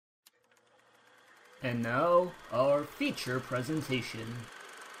And now, our feature presentation.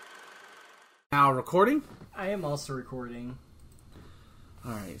 Now recording? I am also recording.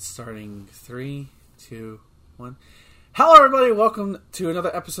 Alright, starting 3, 2, 1. Hello everybody, welcome to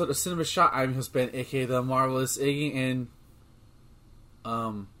another episode of Cinema Shot. I'm your host Ben, aka The Marvelous Iggy, and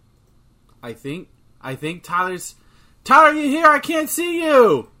I think Tyler, are you here? I can't see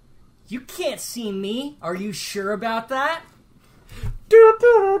you! You can't see me. Are you sure about that?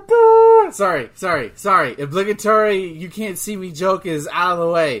 Sorry. Obligatory you can't see me joke is out of the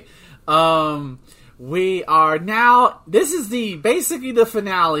way. We are now, this is basically the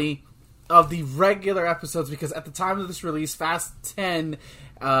finale of the regular episodes, because at the time of this release, Fast 10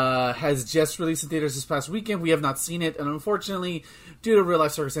 has just released in theaters this past weekend. We have not seen it, and unfortunately, due to real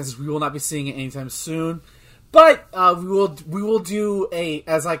life circumstances, we will not be seeing it anytime soon. But we will do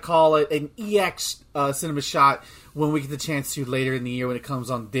as I call it, an EX cinema shot when we get the chance to later in the year when it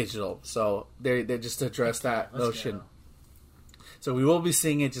comes on digital. So they're just to address that notion. Go. So we will be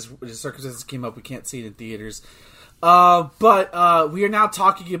seeing it. Just circumstances came up, we can't see it in theaters. But we are now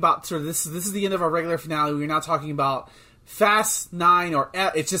talking about sort of this. This is the end of our regular finale. We are now talking about Fast 9, or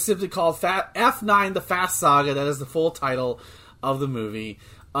it's just simply called F9: The Fast Saga. That is the full title of the movie.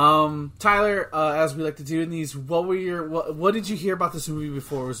 Tyler, as we like to do in these, what did you hear about this movie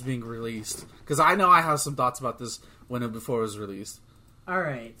before it was being released? Because I know I have some thoughts about this before it was released.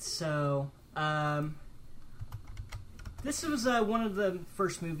 Alright, so, this was one of the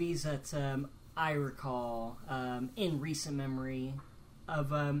first movies that I recall in recent memory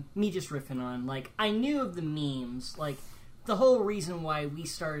of me just riffing on. Like, I knew of the memes. Like, the whole reason why we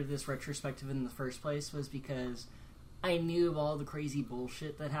started this retrospective in the first place was because I knew of all the crazy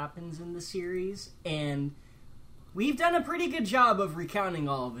bullshit that happens in the series, and we've done a pretty good job of recounting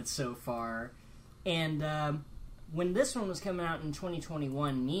all of it so far. And when this one was coming out in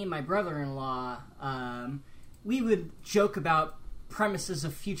 2021, me and my brother-in-law, we would joke about premises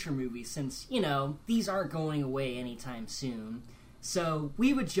of future movies, since, these aren't going away anytime soon. So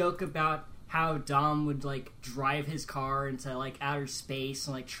we would joke about how Dom would, drive his car into, outer space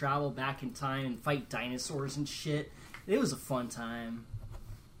and, travel back in time and fight dinosaurs and shit. It was a fun time.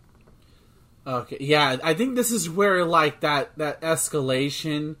 Okay, yeah, I think this is where, that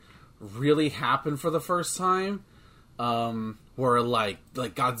escalation really happened for the first time. Where,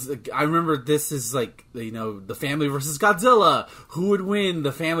 Godzilla, I remember this is, the family versus Godzilla. Who would win,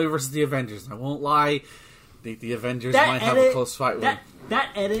 the family versus the Avengers? I won't lie, the Avengers might have a close fight with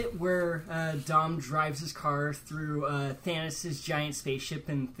that edit where Dom drives his car through Thanos' giant spaceship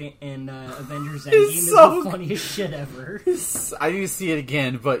in Avengers Endgame is the funniest shit ever. I need to see it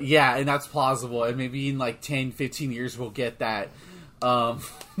again, but yeah, and that's plausible. And maybe in 10, 15 years we'll get that.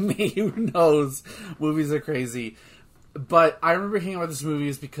 Who knows? Movies are crazy. But I remember hearing about this movie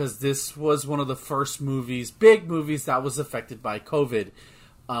is because this was one of the first big movies that was affected by COVID.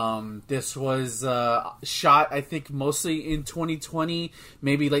 This was shot, I think, mostly in 2020,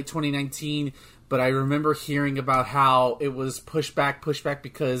 maybe late 2019. But I remember hearing about how it was pushed back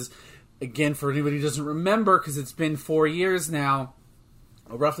because, again, for anybody who doesn't remember, because it's been 4 years now,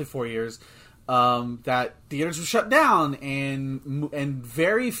 or roughly 4 years, that theaters were shut down, and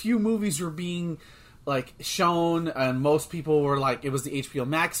very few movies were being shown, and most people were it was the HBO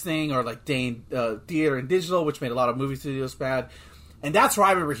Max thing, or theater and digital, which made a lot of movie studios bad. And that's where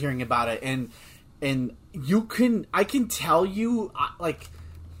I remember hearing about it, and I can tell you, I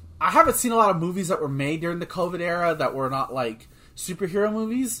haven't seen a lot of movies that were made during the COVID era that were not superhero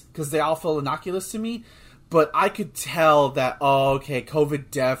movies, because they all feel innocuous to me. But I could tell that,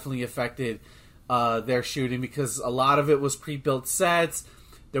 COVID definitely affected their shooting, because a lot of it was pre-built sets.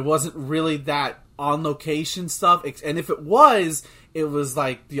 There wasn't really that on-location stuff, and if it was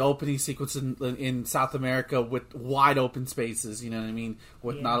the opening sequence in South America with wide open spaces, you know what I mean?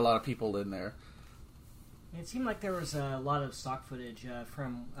 With not a lot of people in there. It seemed like there was a lot of stock footage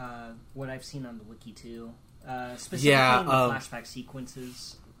from what I've seen on the wiki, too. Specifically in the flashback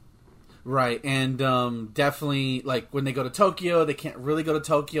sequences. Right, and definitely, when they go to Tokyo, they can't really go to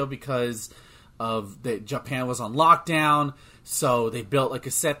Tokyo because Japan was on lockdown. So they built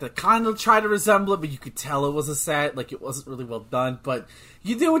a set that kind of tried to resemble it, but you could tell it was a set. It wasn't really well done, but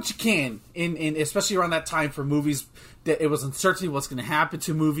you do what you can. In especially around that time for movies, that it was uncertainty what's going to happen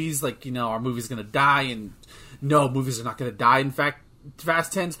to movies. Our movie's going to die, and no, movies are not going to die. In fact,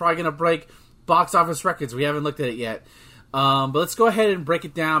 Fast 10 is probably going to break box office records. We haven't looked at it yet. But let's go ahead and break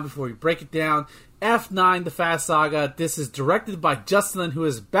it down. Before we break it down, F9: The Fast Saga. This is directed by Justin Lin, who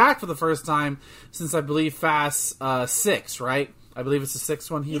is back for the first time since, I believe, Fast 6, right? I believe it's the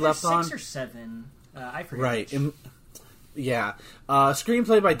sixth one he left on. 6 or 7. I forget. Right. Yeah.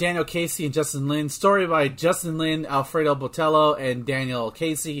 Screenplay by Daniel Casey and Justin Lin. Story by Justin Lin, Alfredo Botello, and Daniel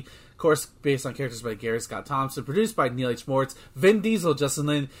Casey. Of course, based on characters by Gary Scott Thompson. Produced by Neil H. Moritz, Vin Diesel, Justin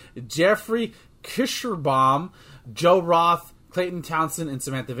Lin, Jeffrey Kischerbaum, Joe Roth, Clayton Townsend, and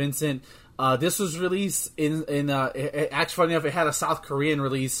Samantha Vincent. This was released actually, funny enough, it had a South Korean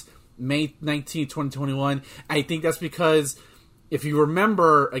release, May 19, 2021. I think that's because, if you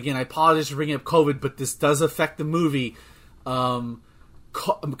remember, again, I apologize for bringing up COVID, but this does affect the movie. South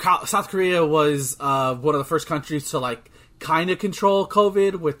Korea was one of the first countries to kind of control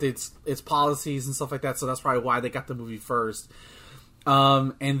COVID with its policies and stuff like that. So that's probably why they got the movie first.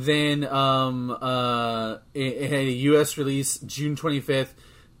 And then it had a U.S. release June 25th,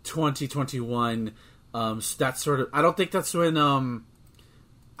 2021. So that's sort of, I don't think that's when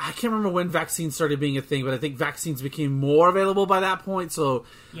I can't remember when vaccines started being a thing, but I think vaccines became more available by that point. So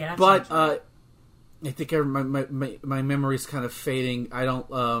yeah, but I think my memory's kind of fading. I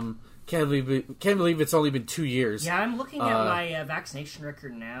don't can't believe it's only been 2 years. Yeah, I'm looking at my vaccination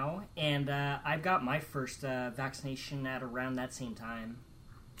record now, and I've got my first vaccination at around that same time.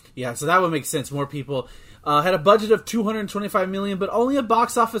 Yeah, so that would make sense. More people had a budget of $225 million, but only a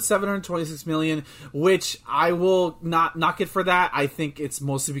box office $726 million, which I will not knock it for that. I think it's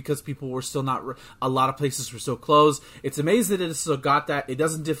mostly because people were still not. A lot of places were still closed. It's amazing that it still got that. It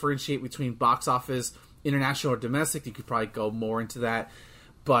doesn't differentiate between box office, international or domestic. You could probably go more into that,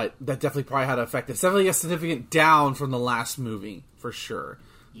 but that definitely probably had an effect. It's definitely a significant down from the last movie for sure.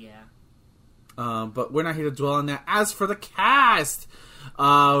 Yeah. But we're not here to dwell on that. As for the cast.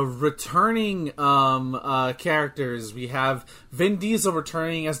 Returning characters, we have Vin Diesel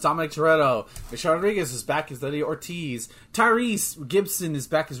returning as Dominic Toretto. Michelle Rodriguez is back as Lydia Ortiz. Tyrese Gibson is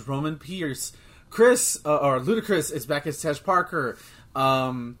back as Roman Pierce. Ludacris is back as Tej Parker.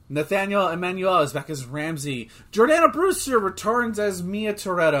 Nathaniel Emmanuel is back as Ramsey. Jordana Brewster returns as Mia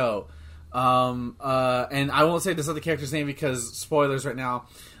Toretto. And I won't say this other character's name because spoilers right now.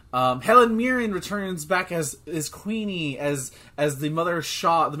 Helen Mirren returns back as Queenie, as the mother of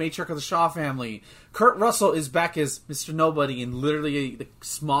Shaw, the matriarch of the Shaw family. Kurt Russell is back as Mr. Nobody in literally the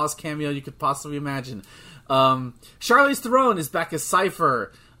smallest cameo you could possibly imagine. Charlize Theron is back as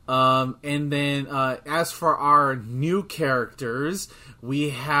Cypher. And then as for our new characters, we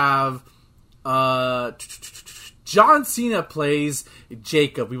have John Cena plays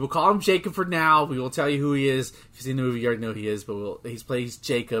Jacob. We will call him Jacob for now. We will tell you who he is. If you've seen the movie, you already know who he is, but he plays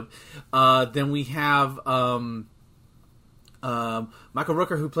Jacob. Then we have Michael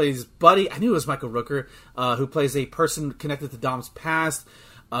Rooker, who plays Buddy. I knew it was Michael Rooker, who plays a person connected to Dom's past.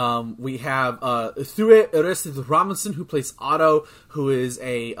 We have Thue Orestes Robinson, who plays Otto, who is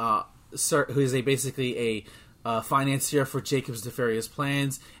basically a financier for Jacob's nefarious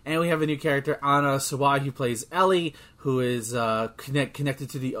plans. And we have a new character, Anna Sawai, who plays Ellie, who is connected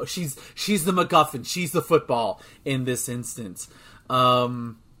to the... She's the MacGuffin. She's the football in this instance.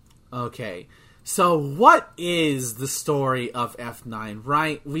 Okay. So what is the story of F9,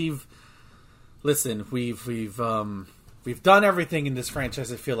 right? We've done everything in this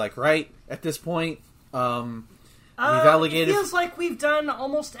franchise, I feel like, right? At this point. It feels like we've done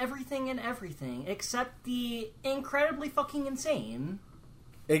almost everything and everything, except the incredibly fucking insane.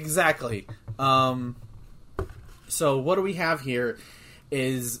 Exactly. So what do we have here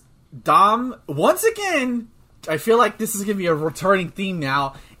is Dom, once again, I feel like this is going to be a returning theme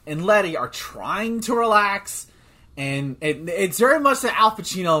now, and Letty are trying to relax, and it's very much the Al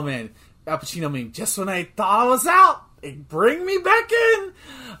Pacino meme, just when I thought I was out, bring me back in.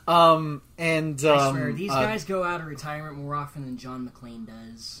 I swear, these guys go out of retirement more often than John McClane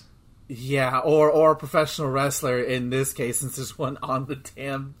does. Yeah, or a professional wrestler in this case, since there's one on the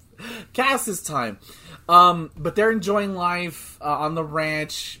damn cast this time. But they're enjoying life on the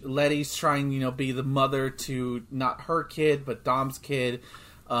ranch. Letty's trying, be the mother to not her kid, but Dom's kid,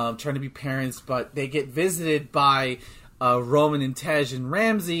 trying to be parents. But they get visited by Roman and Tej and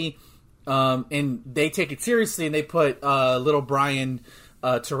Ramsey. And they take it seriously, and they put little Brian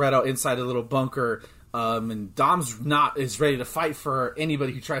Toretto inside a little bunker. And Dom's is ready to fight for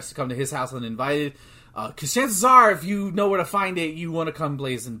anybody who tries to come to his house uninvited. Because chances are, if you know where to find it, you want to come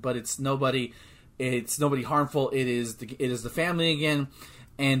blazing. But it's nobody harmful. It is the family again.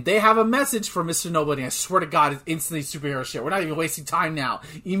 And they have a message for Mr. Nobody. I swear to God, it's instantly superhero shit. We're not even wasting time now.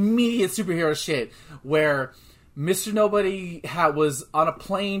 Immediate superhero shit. Where Mr. Nobody was on a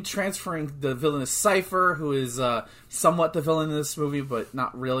plane transferring the villainous Cypher, who is somewhat the villain in this movie, but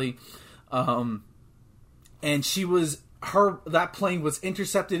not really. And that plane was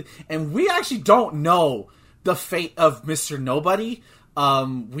intercepted, and we actually don't know the fate of Mr. Nobody.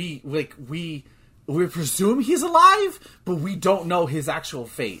 We we presume he's alive, but we don't know his actual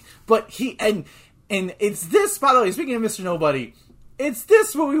fate. But and it's this, by the way, speaking of Mr. Nobody, it's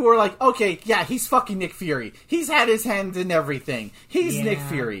this where we were like, okay, yeah, he's fucking Nick Fury. He's had his hand in everything. He's Nick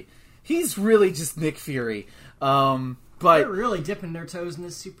Fury. He's really just Nick Fury. But they're really dipping their toes in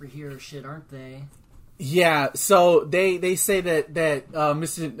this superhero shit, aren't they? Yeah, so they say that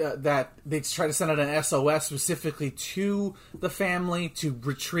that they try to send out an SOS specifically to the family to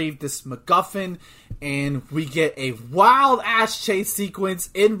retrieve this MacGuffin, and we get a wild ass chase sequence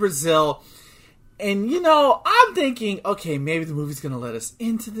in Brazil. And I'm thinking, okay, maybe the movie's gonna let us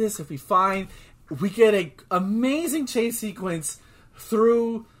into this if we get a amazing chase sequence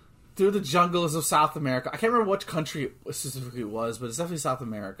through the jungles of South America. I can't remember which country specifically it was, but it's definitely South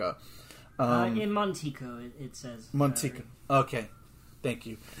America. In Montico, it says. Montico. Okay. Thank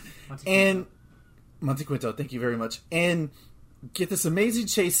you. And Montequinto, thank you very much. And get this amazing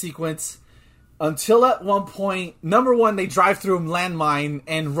chase sequence until at one point, number one, they drive through a landmine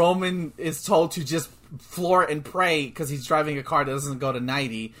and Roman is told to just floor it and pray because he's driving a car that doesn't go to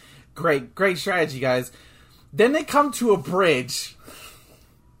 90. Great strategy, guys. Then they come to a bridge.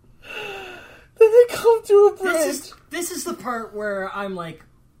 This is the part where I'm like,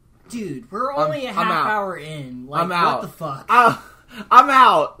 dude, we're only a half hour in. Like, I'm out. What the fuck? I'm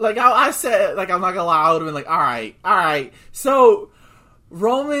out. Like, I said, like, I'm not gonna lie, I would have been like, alright. So,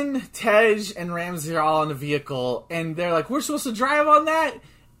 Roman, Tej, and Ramsey are all in the vehicle, and they're like, we're supposed to drive on that?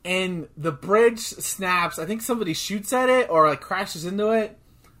 And the bridge snaps. I think somebody shoots at it, or, like, crashes into it.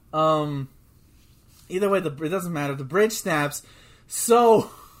 Either way, it doesn't matter. The bridge snaps.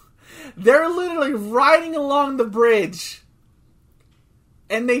 So, they're literally riding along the bridge.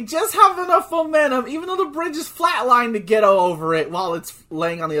 And they just have enough momentum, even though the bridge is flatlined, to get over it while it's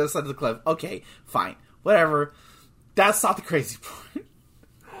laying on the other side of the cliff. Okay, fine. Whatever. That's not the crazy part.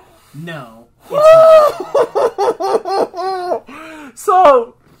 No. It's not.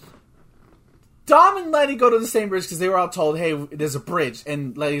 So, Dom and Letty go to the same bridge because they were all told, hey, there's a bridge.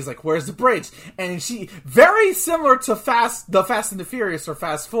 And Letty's like, where's the bridge? And she, very similar to the Fast and the Furious, or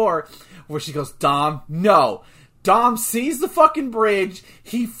Fast 4, where she goes, Dom, no. Dom sees the fucking bridge,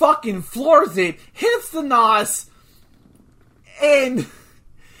 he fucking floors it, hits the NOS, and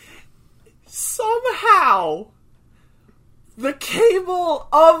somehow the cable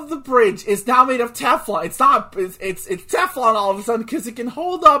of the bridge is now made of Teflon. It's Teflon all of a sudden because it can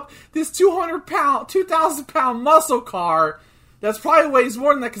hold up this 2,000 pound muscle car that's probably weighs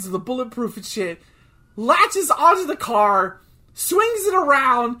more than that because of the bulletproof and shit, latches onto the car, swings it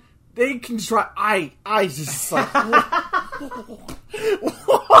around. They can try. I just like what?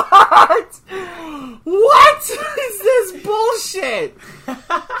 What is this bullshit?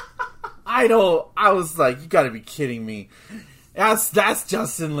 I was like, you gotta be kidding me. That's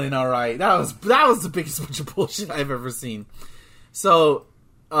Justin Lin, all right. That was the biggest bunch of bullshit I've ever seen. So,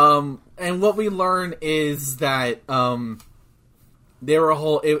 and what we learn is that what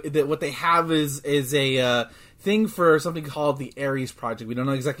they have is a thing for something called the Ares Project. We don't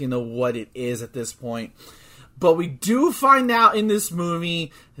exactly know what it is at this point. But we do find out in this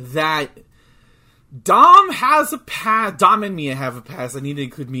movie that Dom has a past. Dom and Mia have a past. I need to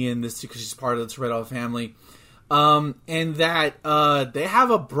include Mia in this too because she's part of the Toretto family. And that they have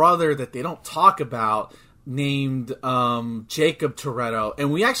a brother that they don't talk about named Jacob Toretto.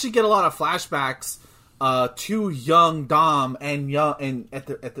 And we actually get a lot of flashbacks to young Dom and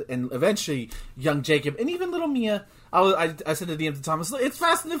eventually young Jacob and even little Mia. I said to DM to Thomas, it's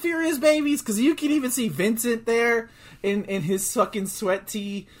Fast and the Furious babies, because you can even see Vincent there in his fucking sweat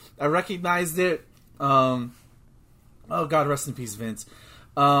tee. I recognized it. Oh God, rest in peace, Vince.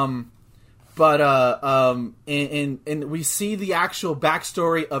 And we see the actual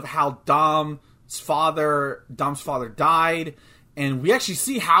backstory of how Dom's father died. And we actually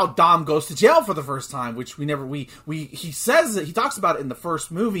see how Dom goes to jail for the first time, which he says that he talks about it in the first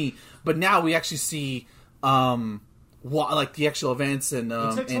movie, but now we actually see the actual events and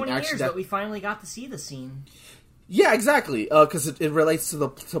it took 20 years, but we finally got to see the scene. Yeah, exactly, because it relates to the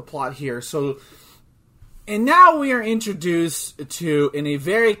plot here. So, and now we are introduced to in a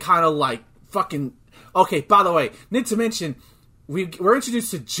very kind of like fucking. Okay, by the way, need to mention we're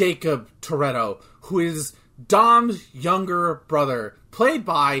introduced to Jacob Toretto, who is Dom's younger brother, played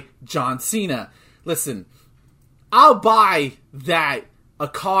by John Cena. Listen, I'll buy that a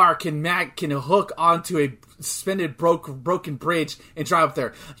car can hook onto a suspended broken bridge and drive up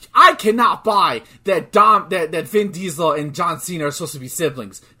there. I cannot buy that that Vin Diesel and John Cena are supposed to be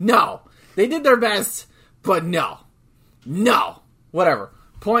siblings. No, they did their best, but no, whatever.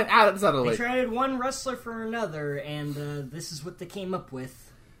 Point out of the way. They traded one wrestler for another, and this is what they came up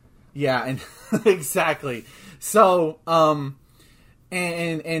with. Yeah, and exactly. So,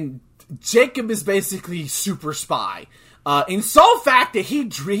 and Jacob is basically super spy. In so fact that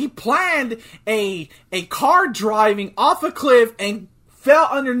he planned a car driving off a cliff and fell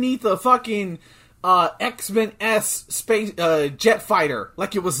underneath a fucking X-Men S space jet fighter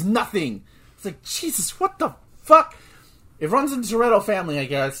like it was nothing. It's like, Jesus, what the fuck? It runs in the Toretto family, I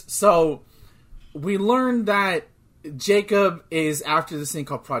guess. So we learned that Jacob is after this thing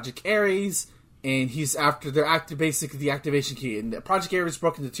called Project Ares, and he's after basically the activation key. And Project Ares is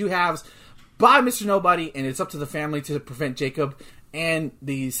broken into two halves by Mr. Nobody, and it's up to the family to prevent Jacob and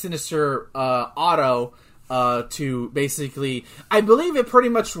the sinister Otto to basically, I believe it pretty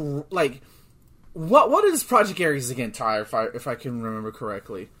much, like, what is Project Ares again, Ty, if I can remember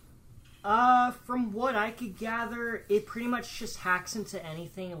correctly? From what I could gather, it pretty much just hacks into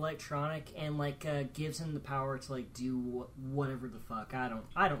anything electronic and gives him the power to do whatever the fuck. I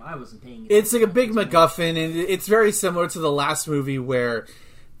wasn't paying attention. It's like a big MacGuffin, and it's very similar to the last movie where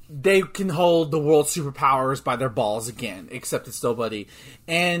they can hold the world's superpowers by their balls again, except it's nobody.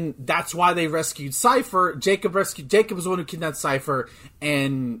 And that's why they rescued Cypher. Jacob was the one who kidnapped Cypher,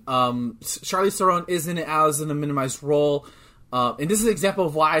 and Charlize Theron is in it as in a minimized role. And this is an example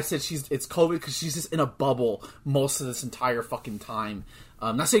of why I said it's COVID, because she's just in a bubble most of this entire fucking time.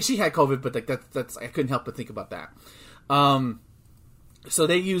 Not saying she had COVID, but that's I couldn't help but think about that. So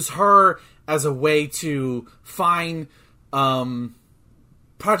they use her as a way to find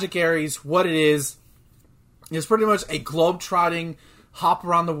Project Ares. What it is pretty much a globe-trotting hop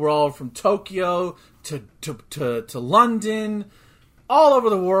around the world from Tokyo to London, all over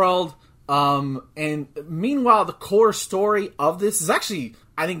the world. And meanwhile, the core story of this is actually,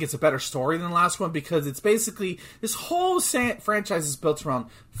 I think it's a better story than the last one, because it's basically, this whole franchise is built around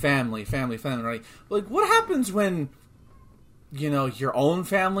family, right? Like, what happens when, your own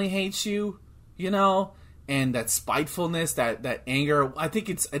family hates you, and that spitefulness, that anger. I think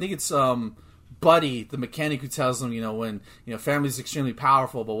it's Buddy, the mechanic, who tells them, when, family's extremely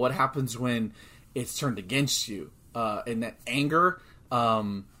powerful, but what happens when it's turned against you? And that anger,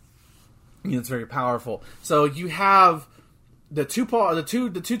 it's very powerful. So you have the two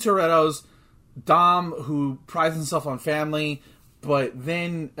Torettos, Dom, who prides himself on family, but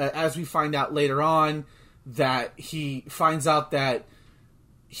then as we find out later on, that he finds out that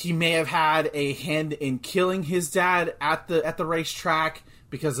he may have had a hand in killing his dad at the racetrack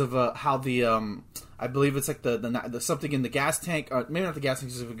because of how the I believe it's like the something in the gas tank, maybe not the gas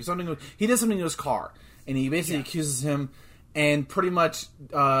tank, something. He did something to his car, and he basically accuses him. And pretty much,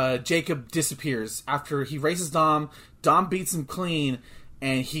 Jacob disappears after he races Dom. Dom beats him clean,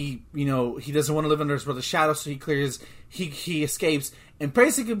 and he doesn't want to live under his brother's shadow, so he escapes, and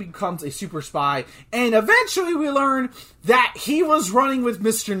basically becomes a super spy. And eventually we learn that he was running with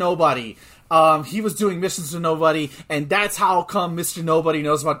Mr. Nobody. He was doing missions with Nobody, and that's how come Mr. Nobody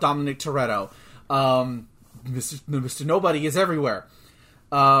knows about Dominic Toretto. Mr. Nobody is everywhere.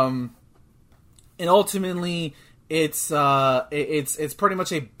 And ultimately, it's pretty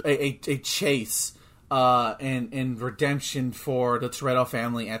much a chase and redemption for the Toretto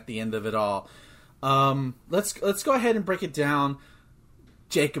family at the end of it all. Let's go ahead and break it down.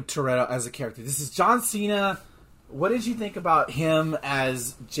 Jacob Toretto as a character. This is John Cena. What did you think about him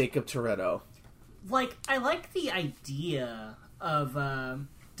as Jacob Toretto? I like the idea of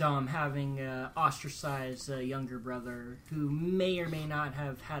Dom having an ostracized younger brother who may or may not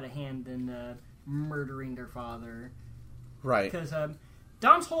have had a hand in murdering their father. Right. Because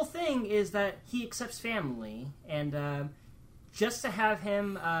Dom's whole thing is that he accepts family, and just to have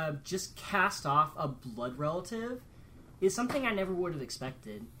him just cast off a blood relative is something I never would have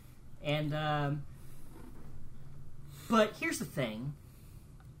expected. And but here's the thing.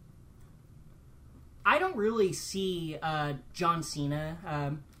 I don't really see John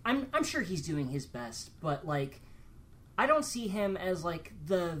Cena. I'm sure he's doing his best, but I don't see him as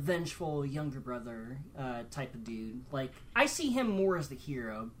the vengeful younger brother type of dude. I see him more as the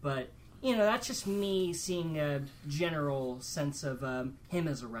hero, but that's just me seeing a general sense of him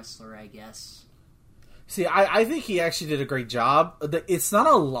as a wrestler, I guess. See, I think he actually did a great job. It's not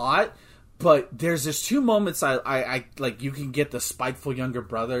a lot, but there's just two moments I like. You can get the spiteful younger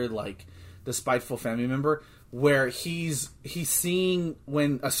brother, the spiteful family member, where he's seeing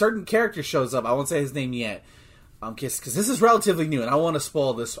when a certain character shows up. I won't say his name yet, because this is relatively new, and I don't want to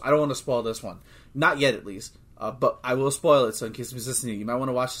spoil this. I don't want to spoil this one, not yet at least. But I will spoil it, so in case it's listening, you might want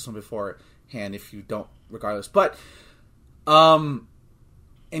to watch this one beforehand if you don't, regardless. But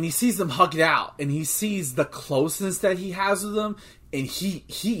and he sees them hugged out, and he sees the closeness that he has with them, and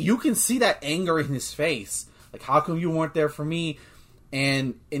you can see that anger in his face. How come you weren't there for me?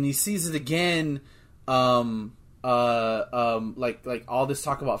 and he sees it again. Like all this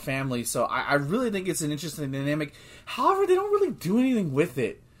talk about family. So I really think it's an interesting dynamic. However, they don't really do anything with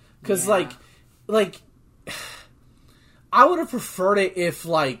it because like I would have preferred it if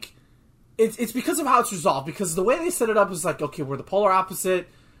like it's because of how it's resolved. Because the way they set it up is like, okay, we're the polar opposite.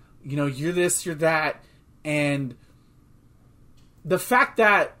 You know, you're this, you're that, and the fact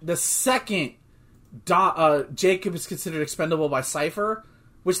that the second Jacob is considered expendable by Cypher,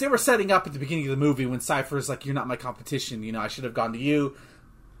 which they were setting up at the beginning of the movie when Cypher's like, you're not my competition, you know, I should have gone to you,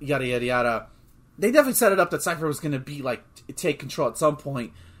 yada, yada, yada. They definitely set it up that Cypher was going to be, like, take control at some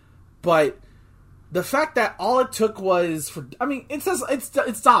point. But the fact that all it took was for... I mean, it says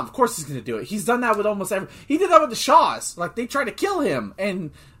it's Dom. Of course he's going to do it. He's done that with almost every... He did that with the Shaws. Like, they tried to kill him,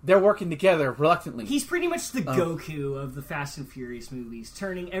 and they're working together reluctantly. He's pretty much the Goku of the Fast and Furious movies,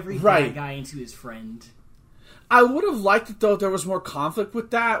 turning every bad guy into his friend. I would have liked it, though, if there was more conflict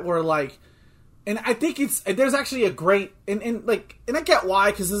with that, where, like... And I think there's actually a great... And I get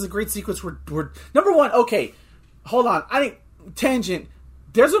why, because there's a great sequence where... Number one, okay, hold on. I think... Tangent...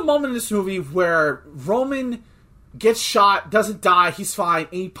 There's a moment in this movie where Roman gets shot, doesn't die, he's fine,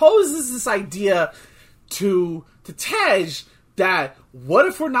 and he poses this idea to Tej that, what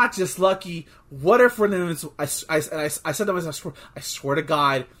if we're not just lucky? What if we're... I said to myself, I swear to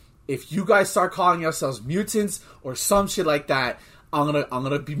God, if you guys start calling yourselves mutants or some shit like that, I'm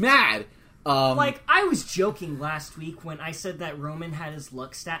gonna be mad. I was joking last week when I said that Roman had his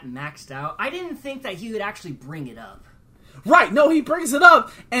luck stat maxed out. I didn't think that he would actually bring it up. Right, no, he brings it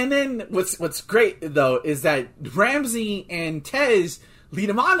up, and then what's great, though, is that Ramsey and Tej lead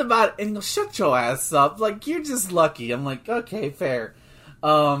him on about it, and he goes, shut your ass up, like, you're just lucky. I'm like, okay, fair.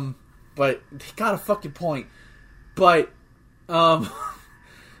 But they got a fucking point. But,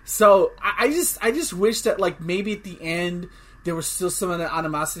 so, I just wish that, like, maybe at the end, there was still some of that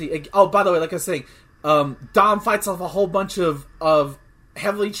animosity. Oh, by the way, like I was saying, Dom fights off a whole bunch of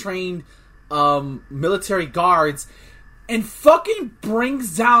heavily trained, military guards, and fucking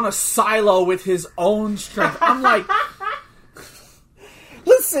brings down a silo with his own strength. I'm like,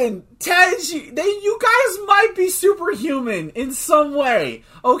 listen, Tej, you guys might be superhuman in some way,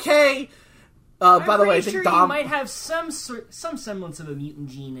 okay? By the way, I think sure Dom you might have some semblance of a mutant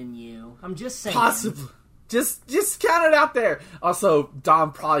gene in you. I'm just saying. Possibly. Just count it out there. Also,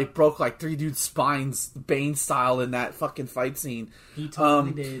 Dom probably broke like 3 dudes' spines, Bane style, in that fucking fight scene. He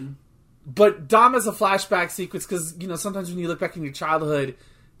totally did. But Dom has a flashback sequence because, you know, sometimes when you look back in your childhood,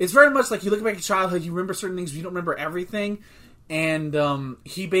 it's very much like you look back in your childhood, you remember certain things, but you don't remember everything. And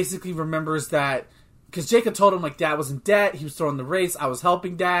he basically remembers that because Jacob told him, like, Dad was in debt, he was throwing the race, I was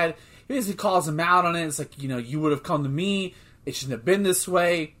helping Dad. He basically calls him out on it. It's like, you know, you would have come to me, it shouldn't have been this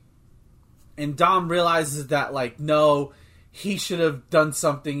way. And Dom realizes that, like, no, he should have done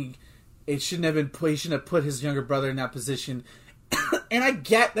something. It shouldn't have been he shouldn't have put his younger brother in that position. And I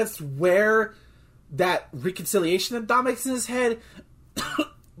get that's where that reconciliation that Dom makes in his head,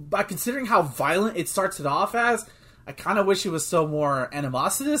 but considering how violent it starts it off as, I kind of wish it was so more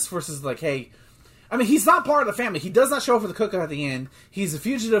animositous versus like, hey, I mean, he's not part of the family. He does not show up for the cookout at the end. He's a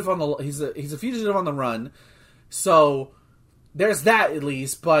fugitive on the he's a fugitive on the run. So there's that at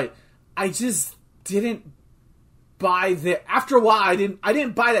least. But I just didn't buy that. After a while, I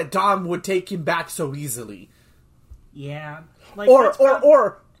didn't buy that Dom would take him back so easily. Yeah. Like,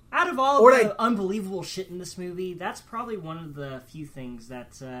 or out of all the unbelievable shit in this movie, that's probably one of the few things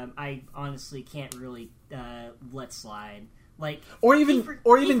that I honestly can't really let slide. Like, or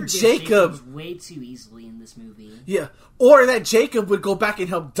even Jacob way too easily in this movie. Yeah, or that Jacob would go back and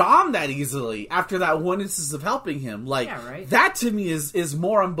help Dom that easily after that one instance of helping him. Like, yeah, right? That to me is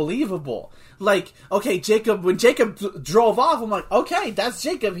more unbelievable. Like, okay, when Jacob drove off, I'm like, okay, that's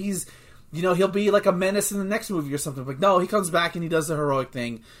Jacob. He's, you know, he'll be like a menace in the next movie or something. But no, he comes back and he does the heroic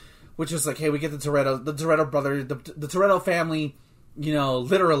thing, which is like, hey, we get the Toretto brother, the Toretto family, you know,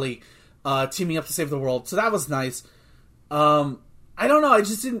 literally teaming up to save the world. So that was nice. I don't know. I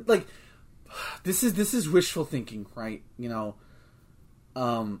just didn't like. This is wishful thinking, right? You know,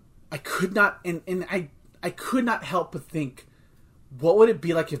 I could not, and I could not help but think, what would it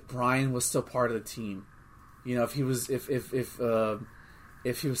be like if Brian was still part of the team? You know, if he was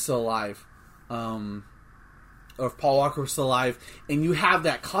still alive, or if Paul Walker was still alive, and you have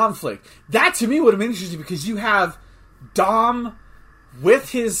that conflict. That to me would have been interesting because you have Dom with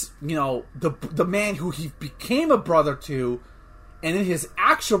his, you know, the man who he became a brother to, and in his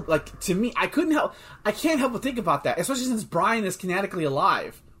actual, like, to me, I can't help but think about that, especially since Brian is kinetically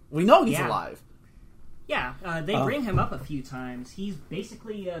alive. We know he's alive. Yeah, they bring him up a few times. He's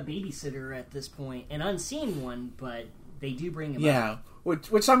basically a babysitter at this point, an unseen one, but They do bring him up. Yeah,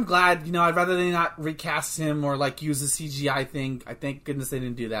 which I'm glad. You know, I'd rather they not recast him or like use a CGI thing. I thank goodness they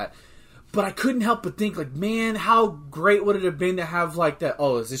didn't do that. But I couldn't help but think, like, man, how great would it have been to have, like, that,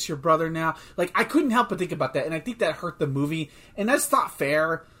 oh, is this your brother now? Like, I couldn't help but think about that, and I think that hurt the movie. And that's not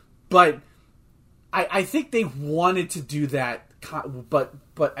fair, but I think they wanted to do that, but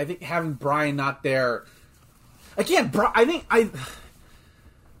I think having Brian not there... Again, Brian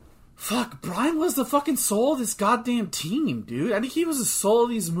was the fucking soul of this goddamn team, dude. I think he was the soul of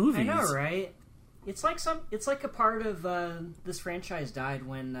these movies. I know, right? It's like a part of this franchise died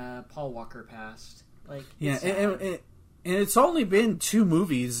when Paul Walker passed. Like, yeah, and it's only been 2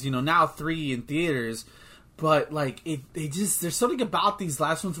 movies, you know, now 3 in theaters, but like there's something about these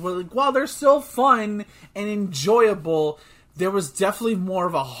last ones where, like, while they're still fun and enjoyable, there was definitely more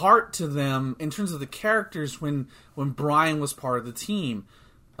of a heart to them in terms of the characters when Brian was part of the team.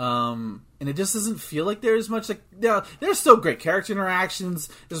 And it just doesn't feel like there's much, like, there's still great character interactions,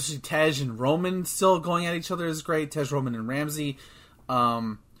 especially Tej and Roman still going at each other is great, Tej, Roman, and Ramsey.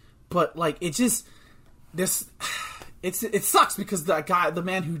 But, like, it just, it sucks because the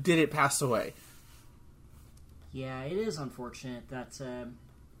man who did it passed away. Yeah, it is unfortunate that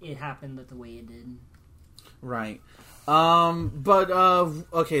it happened the way it did. Right.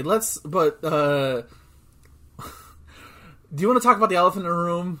 Okay, do you want to talk about the elephant in the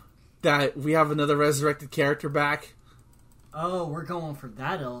room? That we have another resurrected character back? Oh, we're going for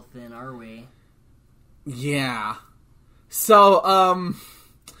that elephant, are we? Yeah. So,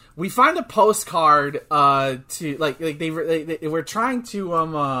 we find a postcard, to, like they were trying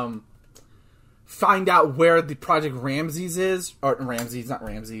to, find out where the Project Ramses is. Or, Ramses, not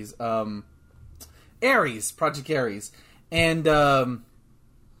Ramses. Ares. Project Ares. And,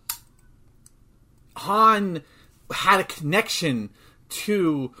 Han had a connection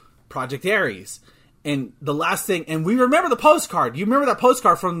to Project Ares, and the last thing, and we remember the postcard. You remember that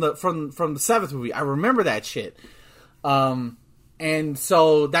postcard from the 7th movie? I remember that shit. And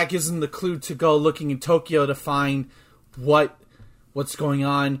so that gives them the clue to go looking in Tokyo to find what's going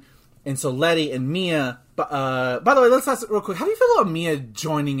on. And so Letty and Mia. By the way, let's ask real quick. How do you feel about Mia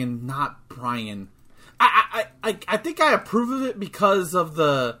joining and not Brian? I think I approve of it because of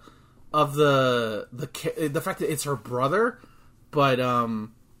the fact that it's her brother. But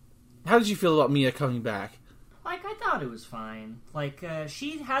how did you feel about Mia coming back? Like, I thought it was fine. Like,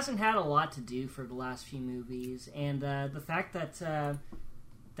 she hasn't had a lot to do for the last few movies, and the fact that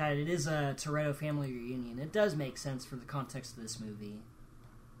it is a Toretto family reunion, it does make sense for the context of this movie.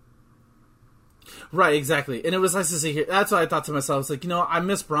 Right, exactly. And it was nice to see here. That's what I thought to myself. I was like, I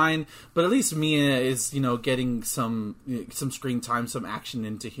miss Brian, but at least Mia is, getting some screen time, some action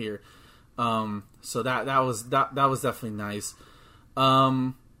into here. So that was definitely nice.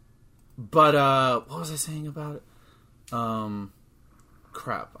 But what was I saying about it?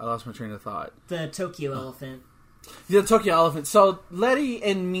 Crap, I lost my train of thought. The Tokyo elephant. The Tokyo elephant. So Letty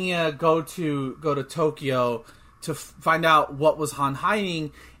and Mia go to Tokyo to find out what was Han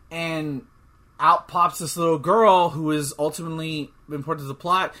hiding, and out pops this little girl who is ultimately important to the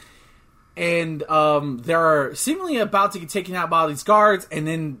plot. And they're seemingly about to get taken out by all these guards, and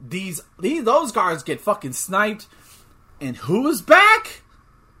then those guards get fucking sniped. And who's back?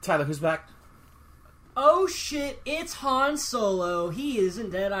 Tyler, who's back? Oh shit, it's Han Solo. He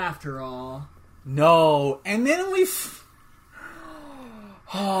isn't dead after all. No. And then Mr.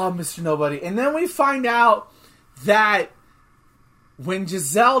 Nobody. And then we find out that when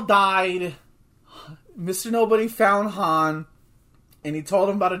Giselle died, Mr. Nobody found Han, and he told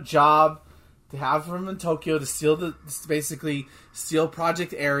him about a job to have him in Tokyo to basically steal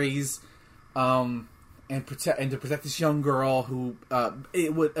Project Ares, and to protect this young girl who,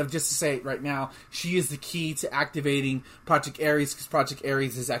 just to say it right now, she is the key to activating Project Ares, because Project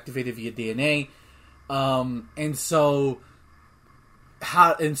Ares is activated via DNA. Now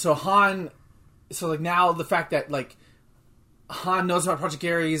the fact that, like, Han knows about Project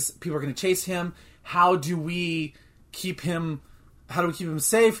Ares, people are going to chase him. How do we keep him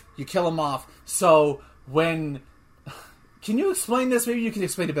safe? You kill him off. So can you explain this? Maybe you can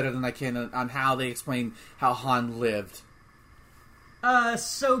explain it better than I can on how they explain how Han lived.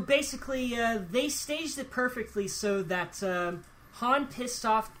 So basically, they staged it perfectly so that Han pissed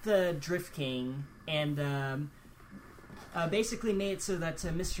off the Drift King and basically made it so that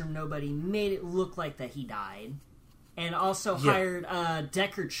Mr. Nobody made it look like that he died. And also hired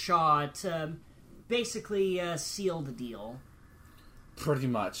Deckard Shaw to basically seal the deal. Pretty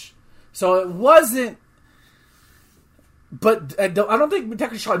much. So it wasn't... But I don't think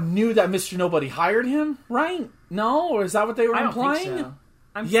Deckard Shaw knew that Mr. Nobody hired him, right? No? Or is that what they were implying? I don't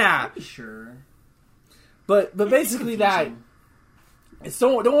think so. I'm pretty sure. But basically that.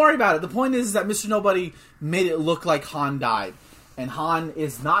 So don't worry about it. The point is that Mr. Nobody made it look like Han died, and Han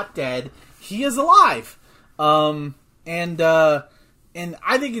is not dead. He is alive. And I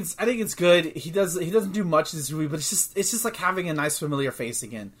think it's good. He doesn't do much in this movie, but it's just like having a nice familiar face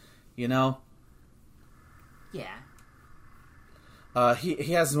again, you know? Yeah.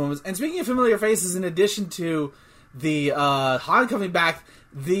 He has his moments. And speaking of familiar faces, in addition to the Han coming back,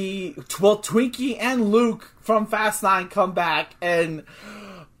 Twinkie and Luke from Fast 9 come back, and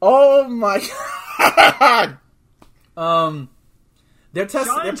oh my god! They're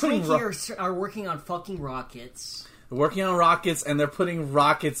testing. John They're and putting Twinkie are working on fucking rockets. They're working on rockets, and they're putting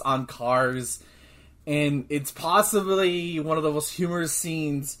rockets on cars, and it's possibly one of the most humorous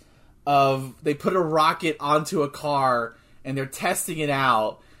scenes of they put a rocket onto a car, and they're testing it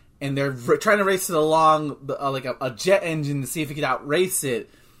out, and they're trying to race it along like a jet engine to see if it could outrace it.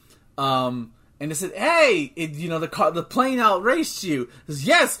 And they said, "Hey, the plane outraced you." It says,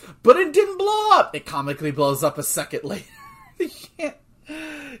 "Yes, but it didn't blow up." It comically blows up a second later. You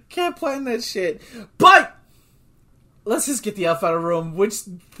can't plan that shit. But let's just get the elf out of the room. Which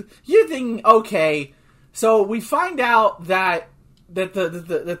you're thinking, okay? So we find out that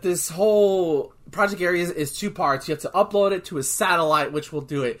this whole project area is two parts. You have to upload it to a satellite, which will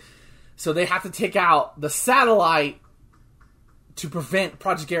do it. So they have to take out the satellite to prevent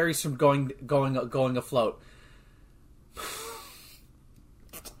Project Ares from going afloat.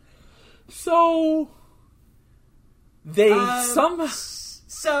 So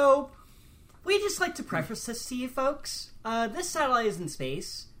So we just like to preface this to you folks. This satellite is in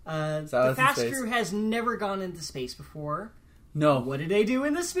space. The Fast Crew has never gone into space before. No. What did they do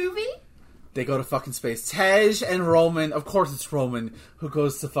in this movie? They go to fucking space. Tej and Roman, of course it's Roman who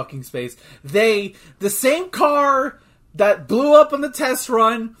goes to fucking space. The same car that blew up on the test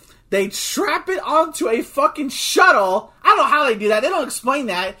run, they trap it onto a fucking shuttle. I don't know how they do that. They don't explain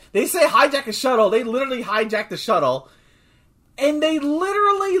that. They say hijack a shuttle. They literally hijack the shuttle. And they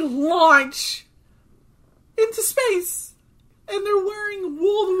literally launch into space. And they're wearing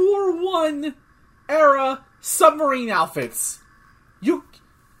World War I era submarine outfits. You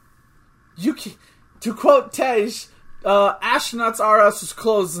to quote Tej, astronauts R Us was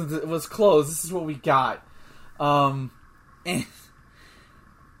closed. This is what we got. And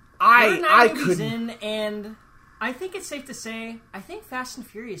I couldn't. And I think it's safe to say, I think Fast and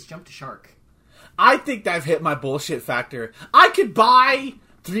Furious jumped a shark. I think I've hit my bullshit factor. I could buy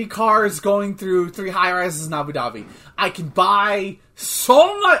 3 cars going through 3 high-rises in Abu Dhabi. I can buy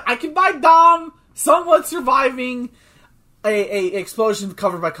so much. I can buy Dom somewhat surviving a explosion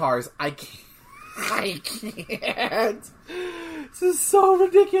covered by cars. I can't. This is so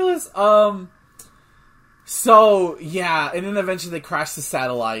ridiculous. So yeah, and then eventually they crash the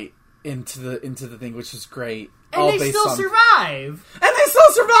satellite into the thing, which is great. And they still survive. And they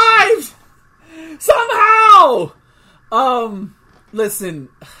still survived somehow. Listen,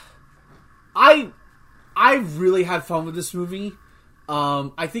 I really had fun with this movie.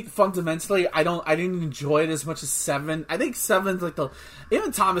 I think fundamentally, I didn't enjoy it as much as 7. I think 7's like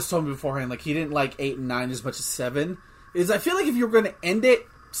even Thomas told me beforehand, like he didn't like 8 and 9 as much as 7. I feel like if you were going to end it,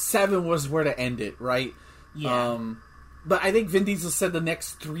 7 was where to end it, right? Yeah. But I think Vin Diesel said the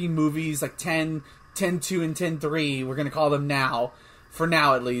next 3 movies, like 10, 10-2, and 10-3, we're going to call them now, for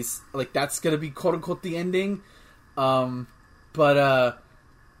now at least. Like that's going to be quote unquote the ending. But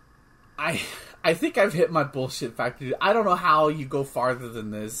I think I've hit my bullshit factor. I don't know how you go farther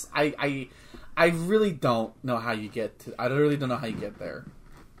than this. I really don't know how you get I really don't know how you get there.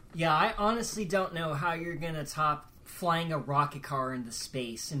 Yeah, I honestly don't know how you're gonna top flying a rocket car into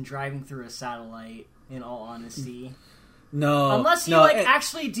space and driving through a satellite, in all honesty. No. Unless you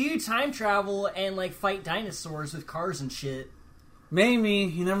actually do time travel and like fight dinosaurs with cars and shit. Maybe.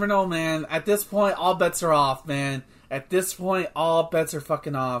 You never know, man. At this point, all bets are off, man. At this point, all bets are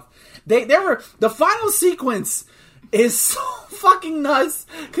fucking off. The final sequence is so fucking nuts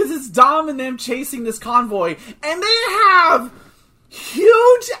because it's Dom and them chasing this convoy, and they have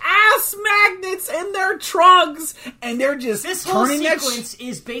huge ass magnets in their trunks, and they're just this whole turning sequence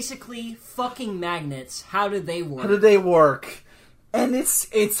is basically fucking magnets. How do they work? And it's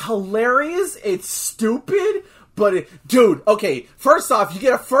hilarious. It's stupid, but dude, okay. First off, you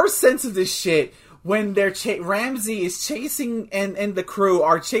get a first sense of this shit when they're Ramsey is chasing and the crew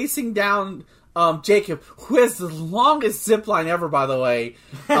are chasing down Jacob, who has the longest zipline ever, by the way.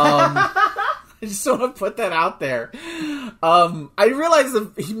 I just want to put that out there. I realized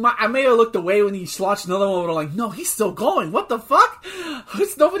that I may have looked away when he launched another one, but I'm like, no, he's still going. What the fuck?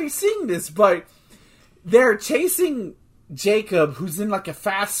 Nobody's seeing this, but they're chasing Jacob, who's in like a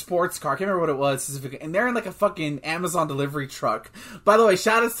fast sports car. I can't remember what it was specifically, and they're in like a fucking Amazon delivery truck. By the way,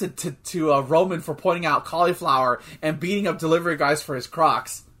 shout out to Roman for pointing out cauliflower and beating up delivery guys for his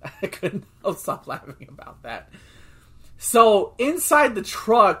Crocs. I couldn't stop laughing about that. So inside the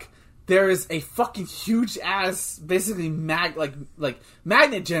truck, there is a fucking huge ass, basically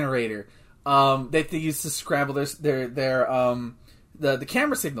magnet generator that they use to scramble the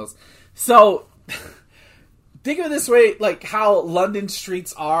camera signals. So think of it this way, like how London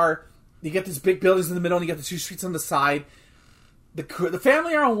streets are. You get these big buildings in the middle, and you get the two streets on the side. The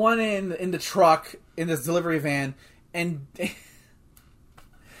family are on one end in the truck in this delivery van, and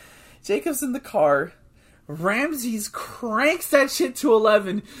Jacob's in the car. Ramses cranks that shit to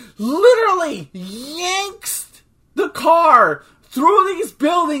 11, literally yanks the car through these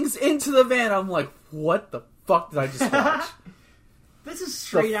buildings into the van. I'm like, what the fuck did I just watch? This is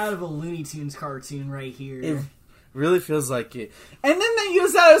straight out of a Looney Tunes cartoon right here. It really feels like it. And then they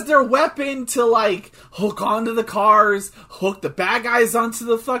use that as their weapon to, like, hook onto the cars, hook the bad guys onto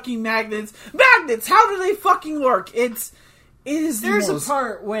the fucking magnets. Magnets! How do they fucking work? There's a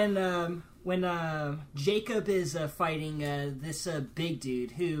part when Jacob is fighting this big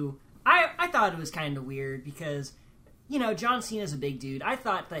dude who I thought it was kind of weird because, you know, John Cena's a big dude. I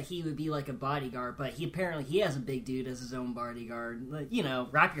thought that he would be like a bodyguard, but he has a big dude as his own bodyguard. You know,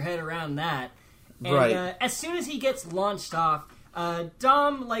 wrap your head around that. And right. As soon as he gets launched off,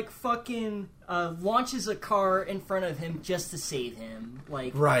 Dom like fucking launches a car in front of him just to save him.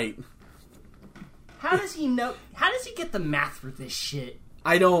 Like, right. How does he know? How does he get the math for this shit?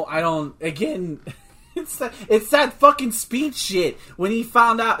 I don't. Again, it's that fucking speed shit. When he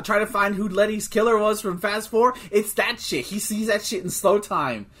trying to find who Letty's killer was from Fast 4, it's that shit. He sees that shit in slow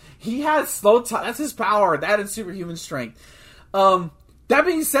time. He has slow time. That's his power. That and superhuman strength. That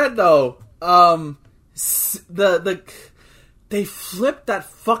being said, though, they flipped that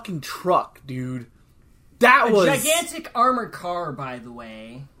fucking truck, dude. That was a gigantic armored car, by the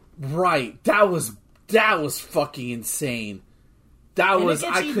way. Right. That was fucking insane. It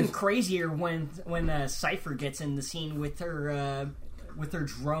gets even crazier when Cypher gets in the scene with her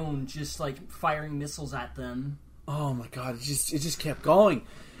drone, just like firing missiles at them. Oh my god! It just kept going.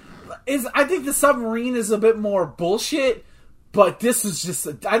 I think the submarine is a bit more bullshit, but this is just.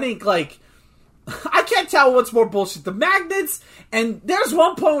 I think like I can't tell what's more bullshit: the magnets. And there's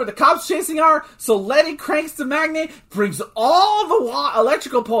one point where the cops chasing her, so Letty cranks the magnet, brings all the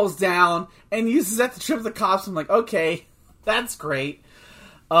electrical poles down, and uses that to trip the cops. I'm like, okay. That's great.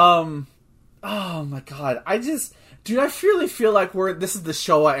 Oh my god. I really feel like this is the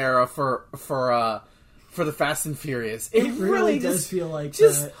Showa era for the Fast and Furious. It really does feel like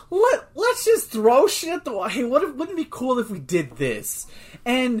that. Let's just throw shit at the wall. Hey, wouldn't it be cool if we did this?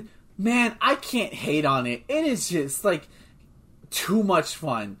 And man, I can't hate on it. It is just like too much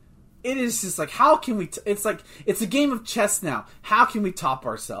fun. It is just like, how can we it's like it's a game of chess now. How can we top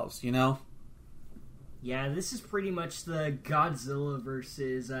ourselves, you know? Yeah, this is pretty much the Godzilla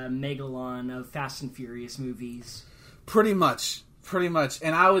versus Megalon of Fast and Furious movies. Pretty much.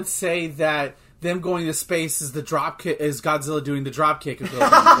 And I would say that them going to space is Godzilla doing the dropkick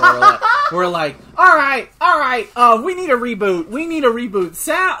ability. We're like, all right, we need a reboot.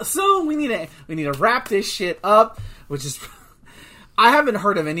 So we need to wrap this shit up, which is I haven't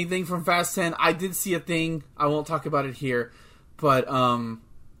heard of anything from Fast 10. I did see a thing. I won't talk about it here, but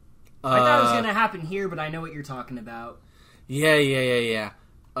I thought it was going to happen here, but I know what you're talking about. Yeah.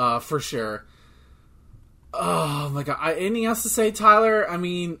 For sure. Oh my god. Anything else to say, Tyler? I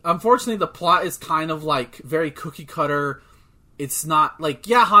mean, unfortunately, the plot is kind of like very cookie cutter. It's not like,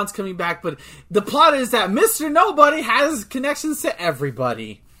 yeah, Han's coming back, but the plot is that Mr. Nobody has connections to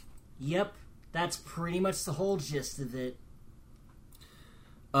everybody. Yep. That's pretty much the whole gist of it.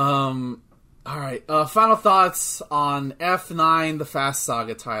 Alright. Final thoughts on F9, the Fast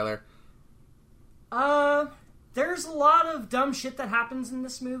Saga, Tyler. There's a lot of dumb shit that happens in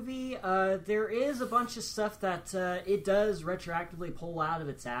this movie. There is a bunch of stuff that it does retroactively pull out of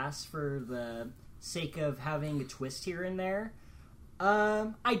its ass for the sake of having a twist here and there.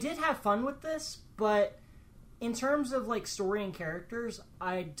 I did have fun with this, but in terms of like story and characters,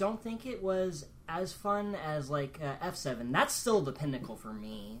 I don't think it was as fun as like F7. That's still the pinnacle for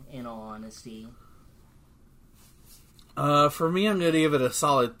me, in all honesty. For me, I'm going to give it a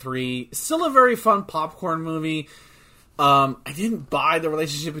solid 3. Still a very fun popcorn movie. I didn't buy the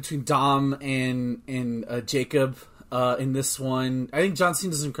relationship between Dom and Jacob in this one. I think John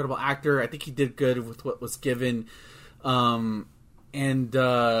Cena's an incredible actor. I think he did good with what was given. I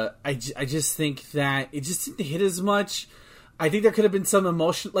just think that it just didn't hit as much. I think there could have been some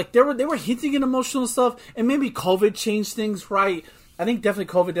emotion. Like, they were hinting at emotional stuff, and maybe COVID changed things, right? I think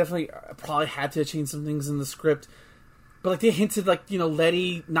definitely COVID probably had to change some things in the script. But, like, they hinted, like, you know,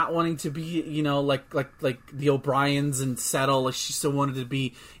 Letty not wanting to be, you know, like the O'Briens and settle. Like, she still wanted to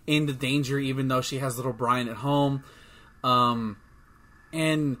be in the danger, even though she has little Brian at home.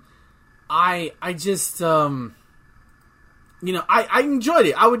 And I just, you know, I enjoyed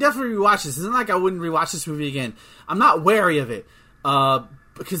it. I would definitely rewatch this. It's not like I wouldn't rewatch this movie again. I'm not wary of it.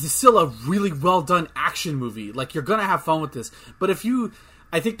 Because it's still a really well done action movie. Like, you're gonna have fun with this. But I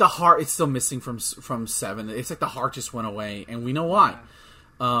think the heart is still missing from 7. It's like the heart just went away, and we know why.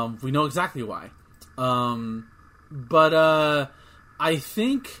 We know exactly why. But I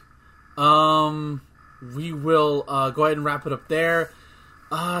think we will go ahead and wrap it up there.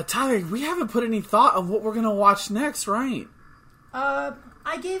 Tyler, we haven't put any thought on what we're gonna watch next, right?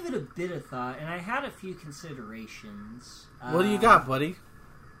 I gave it a bit of thought, and I had a few considerations. What do you got, buddy?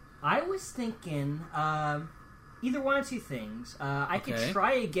 I was thinking either one of two things. I could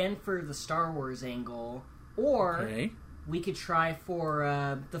try again for the Star Wars angle, or we could try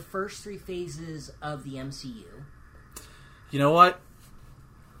for the first 3 phases of the MCU. You know what?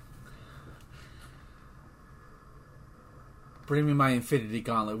 Bring me my Infinity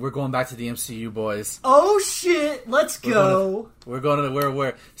Gauntlet. We're going back to the MCU, boys. Oh shit! Let's go. We're gonna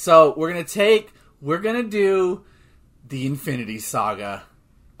do the Infinity Saga.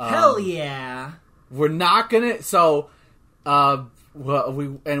 Hell yeah! We're not gonna.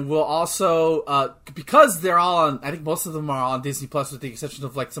 We'll also because they're all on. I think most of them are on Disney Plus, with the exception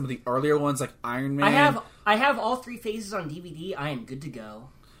of like some of the earlier ones, like Iron Man. I have all 3 phases on DVD. I am good to go.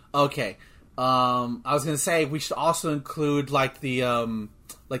 Okay. I was gonna say we should also include like the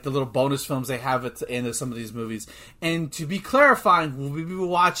little bonus films they have at the end of some of these movies. And to be clarifying, we'll be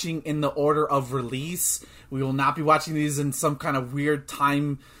watching in the order of release. We will not be watching these in some kind of weird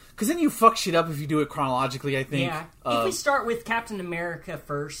time, because then you fuck shit up if you do it chronologically, I think. Yeah. If we start with Captain America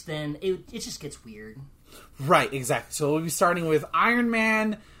first, then it just gets weird. Right, exactly. So we'll be starting with Iron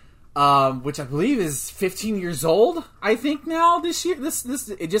Man, which I believe is 15 years old, I think, now this year. This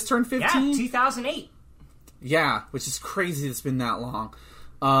it just turned 15. Yeah, 2008. Yeah, which is crazy it's been that long.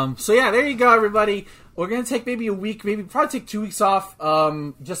 So yeah, there you go, everybody. We're going to take maybe a week, probably take 2 weeks off,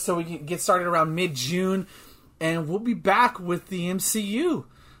 just so we can get started around mid-June, and we'll be back with the MCU.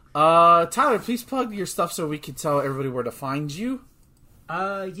 Tyler, please plug your stuff so we can tell everybody where to find you.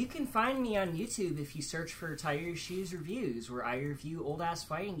 You can find me on YouTube if you search for Tire Shoes Reviews, where I review old-ass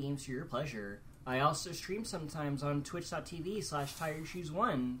fighting games for your pleasure. I also stream sometimes on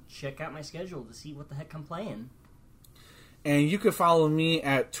twitch.tv/TireShoes1. Check out my schedule to see what the heck I'm playing. And you can follow me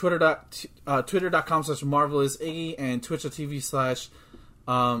at twitter.com/marvelousiggy and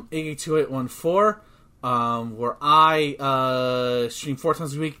twitch.tv/iggy2814, where I stream 4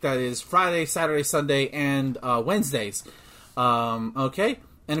 times a week. That is Friday, Saturday, Sunday, and Wednesdays. Okay?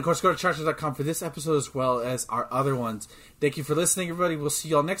 And of course, go to chargers.com for this episode as well as our other ones. Thank you for listening, everybody. We'll see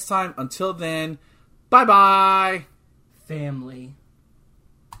y'all next time. Until then, bye-bye! Family.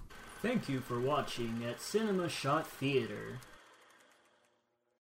 Thank you for watching at Cinema Shot Theater.